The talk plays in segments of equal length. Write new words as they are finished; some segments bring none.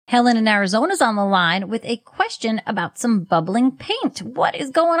Helen in Arizona is on the line with a question about some bubbling paint. What is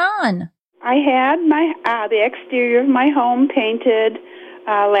going on? I had the exterior of my home painted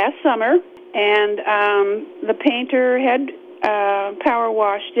last summer, and the painter had power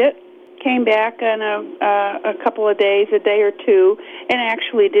washed it, came back in a couple of days, a day or two, and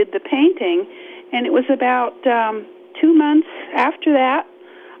actually did the painting. And it was about 2 months after that,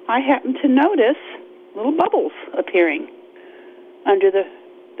 I happened to notice little bubbles appearing under the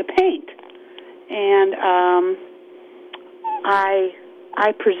paint. And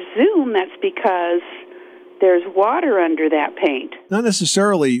I presume that's because there's water under that paint. Not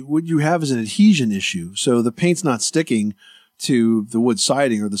necessarily. What you have is an adhesion issue. So the paint's not sticking to the wood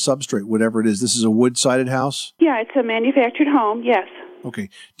siding or the substrate, whatever it is. This is a wood-sided house? Yeah, it's a manufactured home, yes. Okay.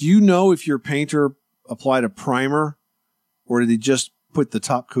 Do you know if your painter applied a primer, or did he just put the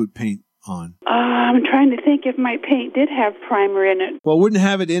top coat paint on? I'm trying to think if my paint did have primer in it. Well, it wouldn't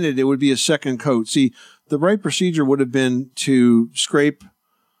have it in it. It would be a second coat. See, the right procedure would have been to scrape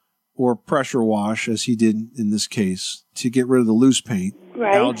or pressure wash, as he did in this case, to get rid of the loose paint,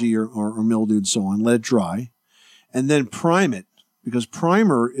 right, algae or mildew and so on, let it dry, and then prime it, because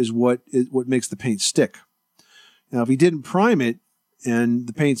primer is what makes the paint stick. Now, if he didn't prime it and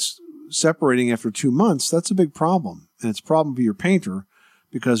the paint's separating after 2 months, that's a big problem. And it's a problem for your painter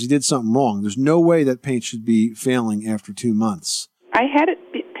because he did something wrong. There's no way that paint should be failing after 2 months. I had it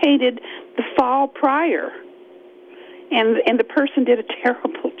painted the fall prior, and the person did a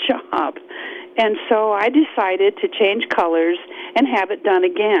terrible job. And so I decided to change colors and have it done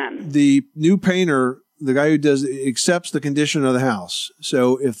again. The new painter, the guy who does it, accepts the condition of the house.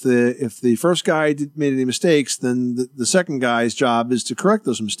 So if the first guy made any mistakes, then the second guy's job is to correct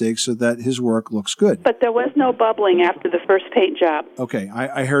those mistakes so that his work looks good. But there was no bubbling after the first paint job. Okay,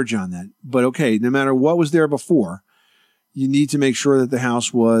 I heard you on that. But okay, no matter what was there before, you need to make sure that the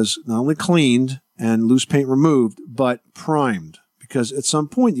house was not only cleaned and loose paint removed, but primed. Because at some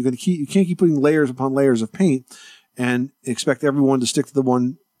point, you can't keep putting layers upon layers of paint and expect everyone to stick to the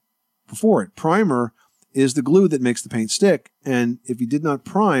one before it. Primer is the glue that makes the paint stick. And if you did not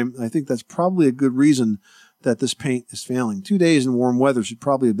prime, I think that's probably a good reason that this paint is failing. 2 days in warm weather should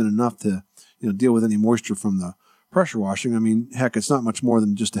probably have been enough to deal with any moisture from the pressure washing. I mean, heck, it's not much more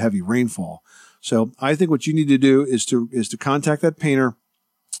than just a heavy rainfall. So I think what you need to do is to contact that painter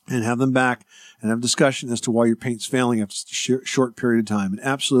and have them back and have a discussion as to why your paint's failing after a short period of time. It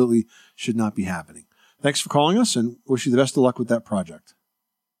absolutely should not be happening. Thanks for calling us, and wish you the best of luck with that project.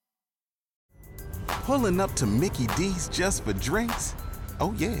 Pulling up to Mickey D's just for drinks?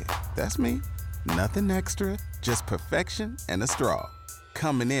 Oh yeah, that's me. Nothing extra, just perfection and a straw.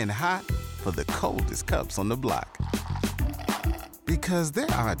 Coming in hot for the coldest cups on the block. Because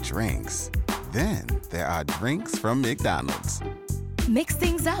there are drinks. Then there are drinks from McDonald's. Mix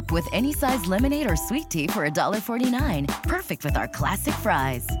things up with any size lemonade or sweet tea for $1.49. Perfect with our classic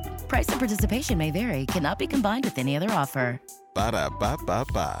fries. Price and participation may vary. Cannot be combined with any other offer.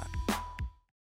 Ba-da-ba-ba-ba.